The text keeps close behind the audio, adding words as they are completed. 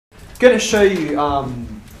going to show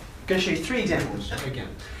you three examples again.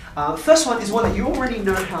 First one is one that you already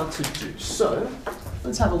know how to do. So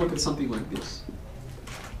let's have a look at something like this.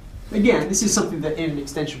 Again, this is something that in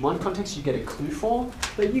extension 1 context you get a clue for,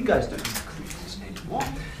 but you guys don't need clues anymore.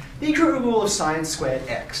 The equal rule of sine squared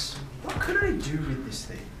x. What could I do with this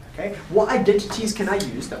thing? Okay, what identities can I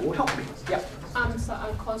use that will help me? Yep.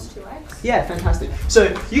 So cos 2x. Yeah, fantastic.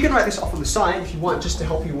 So you can write this off on the side if you want, just to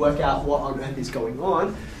help you work out what on earth is going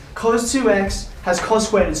on. Cos 2x has cos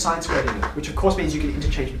squared and sine squared in it, which of course means you can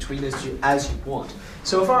interchange between those two as you want.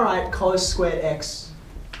 So if I write cos squared x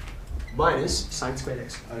minus sine squared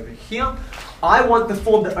x over here, I want the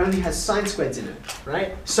form that only has sine squareds in it,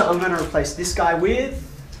 right? So I'm going to replace this guy with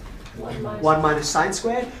 1 minus sine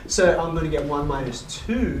squared. So I'm going to get 1 minus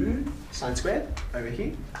 2 sine squared over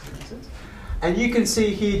here. And you can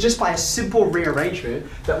see here, just by a simple rearrangement,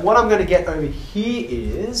 that what I'm going to get over here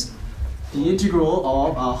is the integral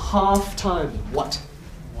of a half times what?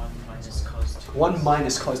 1 minus cos 2. 1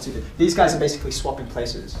 minus cos 2. These guys are basically swapping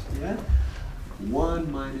places. Yeah?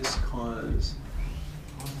 1 minus cos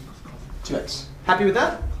 2x. Happy with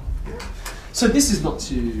that? So this is not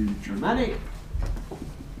too dramatic.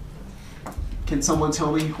 Can someone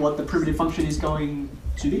tell me what the primitive function is going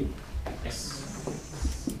to be?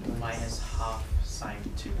 Yes. Minus half sine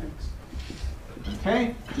 2x.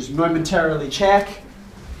 Okay, just momentarily check.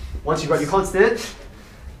 Once you've got your constant,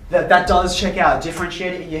 that does check out.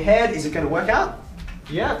 Differentiate it in your head. Is it going to work out?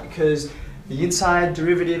 Yeah, because the inside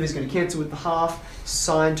derivative is going to cancel with the half.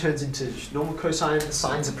 Sine turns into normal cosine. The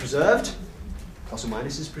signs are preserved. Plus or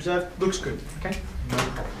minus is preserved. Looks good. Okay.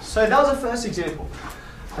 So that was our first example.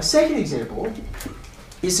 A second example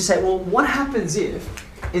is to say, well, what happens if,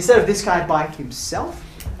 instead of this guy by himself,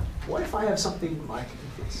 what if I have something like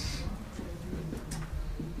this?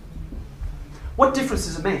 What difference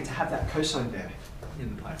does it make to have that cosine there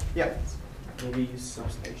in the plane? Yep. Maybe use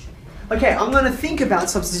substitution. Okay, I'm going to think about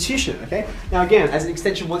substitution, okay? Now again, as an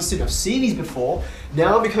extension 1 student, I've seen these before.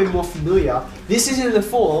 Now I'm becoming more familiar. This is in the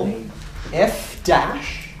form f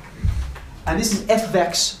dash, and this is f of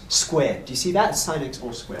x squared. Do you see that? It's sine x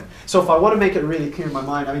all squared. So if I want to make it really clear in my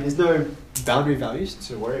mind, I mean, there's no boundary values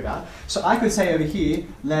to worry about. So I could say over here,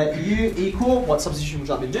 let u equal, what substitution would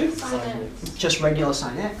you like me to do? Sine x. Just regular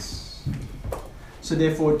sine x. So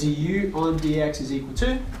therefore, du on dx is equal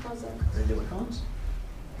to Cos x. regular cos.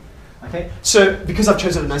 Okay, so because I've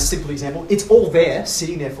chosen a nice simple example, it's all there,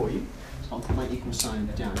 sitting there for you. So I'll put my equal sign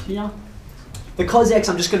down here. The cos x,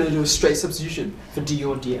 I'm just going to do a straight substitution for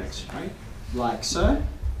du on dx, right? Like so.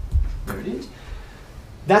 There it is.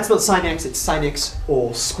 That's not sine x, it's sine x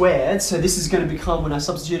all squared. So this is going to become, when I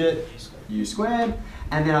substitute it, u squared.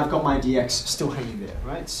 And then I've got my dx still hanging there,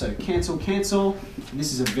 right? So cancel, cancel. And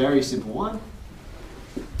this is a very simple one.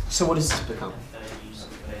 So what does this become?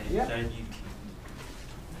 Yeah.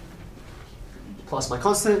 Plus my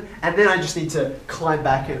constant, and then I just need to climb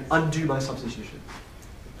back and undo my substitution.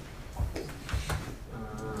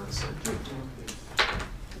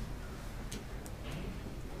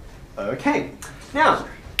 Okay, now,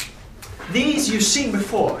 these you've seen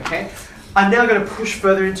before, okay? I'm now going to push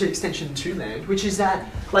further into extension 2 land, which is that,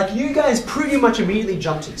 like, you guys pretty much immediately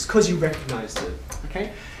jumped to this because you recognized it,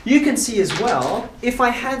 okay? You can see as well, if I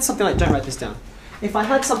had something like, don't write this down, if I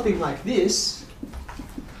had something like this,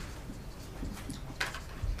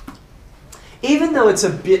 even though it's a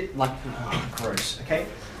bit like gross, okay?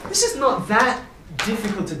 This is not that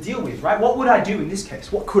difficult to deal with, right? What would I do in this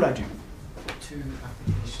case? What could I do? 2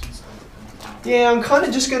 applications of Yeah, I'm kind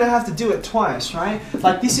of just going to have to do it twice, right?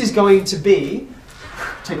 Like this is going to be,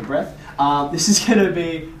 take a breath, this is going to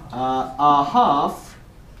be a half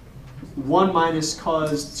 1 minus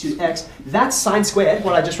cos 2x. That's sine squared,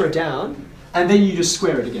 what I just wrote down, and then you just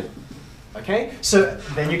square it again. Okay, so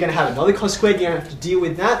then you're going to have another cos squared, you're going to have to deal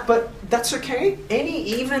with that, but that's okay. Any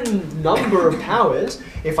even number of powers,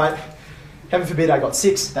 if I, heaven forbid I got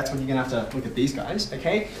 6, that's when you're going to have to look at these guys,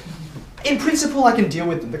 okay? In principle, I can deal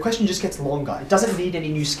with them. The question just gets longer. It doesn't need any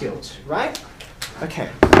new skills, right? Okay,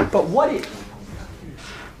 but what if,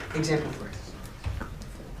 example 3.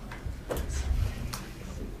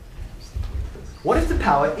 What if the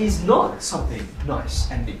power is not something nice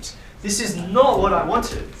and neat? This is not what I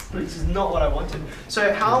wanted. This is not what I wanted.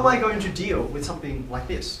 So how am I going to deal with something like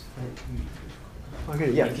this? Okay,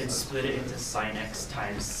 yeah. You can split it into sine x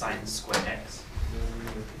times sine squared x.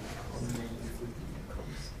 And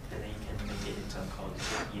then you can make it into a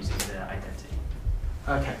cos using the identity.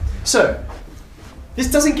 Okay, so this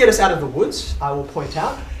doesn't get us out of the woods, I will point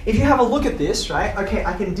out. If you have a look at this, right, okay,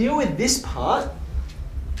 I can deal with this part.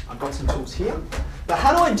 I've got some tools here. But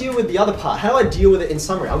how do I deal with the other part? How do I deal with it in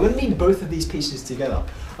summary? I'm going to need both of these pieces together.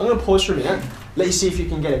 I'm going to pause for a minute, let you see if you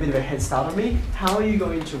can get a bit of a head start on me. How are you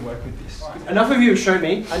going to work with this? Enough of you have shown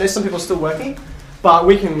me. I know some people are still working, but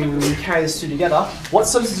we can carry this two together. What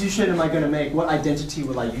substitution am I going to make? What identity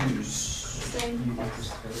will I use? Same.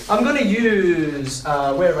 I'm going to use,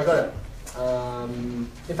 where have I got it?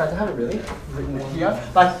 In fact, I haven't really written it here.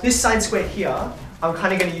 Like this sine squared here, I'm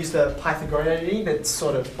kind of going to use the Pythagorean identity that's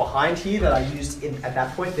sort of behind here that I used at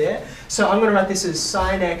that point there. So I'm going to write this as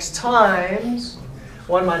sine x times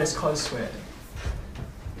 1 minus cos squared.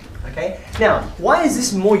 Okay. Now, why is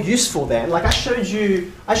this more useful then? Like I showed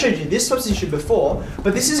you this substitution before,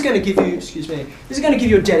 but this is going to give you, excuse me, this is going to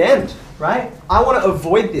give you a dead end, right? I want to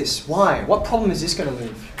avoid this. Why? What problem is this going to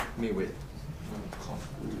leave me with?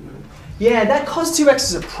 Yeah, that cos 2x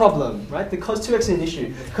is a problem, right? The cos 2x is an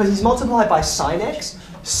issue because it's multiplied by sine x.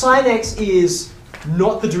 Sine x is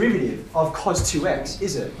not the derivative of cos 2x,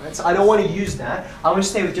 is it? Right? So I don't want to use that. I want to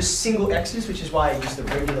stay with just single x's, which is why I use the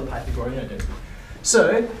regular Pythagorean identity.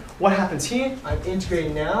 So what happens here? I'm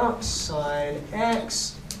integrating now sine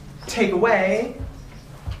x, take away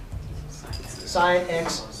sine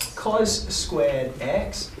x cos squared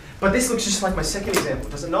x. But this looks just like my second example,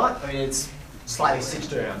 does it not? I mean, it's slightly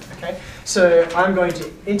stitched around, okay? So I'm going to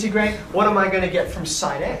integrate. What am I going to get from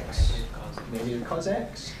sine x? Negative cos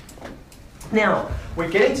x. Now, we're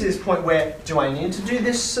getting to this point where, do I need to do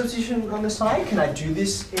this substitution on the side? Can I do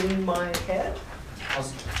this in my head?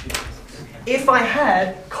 If I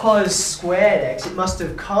had cos squared x, it must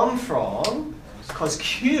have come from cos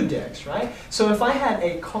cubed x, right? So if I had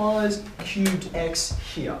a cos cubed x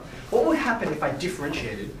here, what would happen if I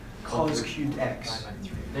differentiated cos cubed x?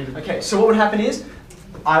 Okay, so what would happen is,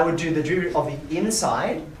 I would do the derivative of the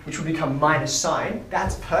inside, which would become minus sine.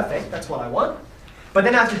 That's perfect, that's what I want. But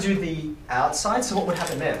then I have to do the outside, so what would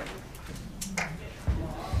happen there?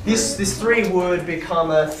 This 3 would become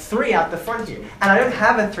a 3 out the front here. And I don't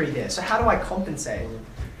have a 3 there, so how do I compensate?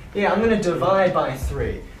 Yeah, I'm going to divide by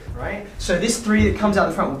 3, right? So this 3 that comes out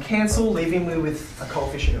the front will cancel, leaving me with a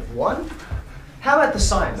coefficient of 1. How about the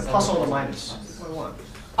sign, the plus or the minus? What do I want?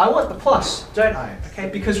 I want the plus, don't I? Okay,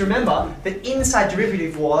 because remember, the inside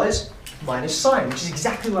derivative was minus sine, which is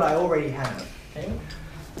exactly what I already have. Okay?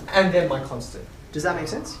 And then my constant. Does that make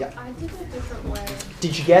sense? Yeah. I did a different way.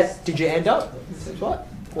 Did you end up? What?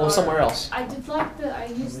 Or somewhere else? I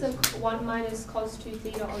used the 1 minus cos 2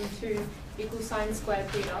 theta on 2 equals sine squared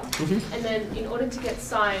theta. And then in order to get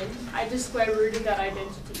sine, I just square rooted that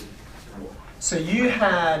identity. So you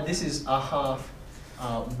had, this is a half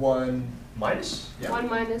 1 minus? Yeah. 1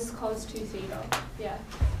 minus cos 2 theta. Yeah.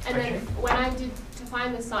 And then when I did to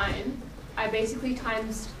find the sine, I basically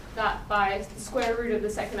times that by the square root of the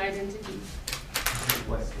second identity.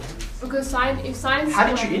 Because if sine. How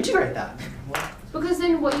did you integrate that? Because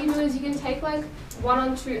then what you do is you can take like 1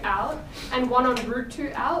 on 2 out and 1 on root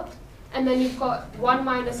 2 out, and then you've got 1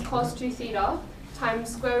 minus cos 2 theta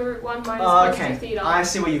times square root 1 minus cos 2 theta. I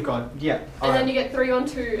see where you've gone. Yeah. And then you get 3 on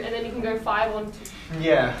 2, and then you can go 5 on 2.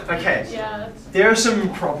 Yeah, okay. Yeah. There are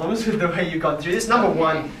some problems with the way you've gone through this. Number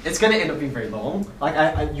one, it's going to end up being very long.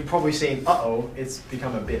 Like, you've probably seen, it's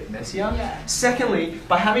become a bit messier. Yeah. Secondly,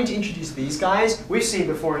 by having to introduce these guys, we've seen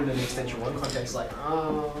before in an extension 1 context, like,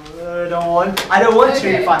 I don't want to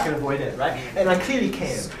if I can avoid it, right? And I clearly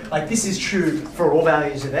can. Like, this is true for all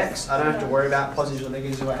values of x. I don't have to worry about positives or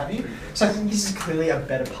negatives or what have you. So I think this is clearly a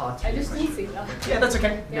better path to I just didn't see that. Yeah, that's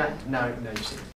okay. Yeah. No, you see it.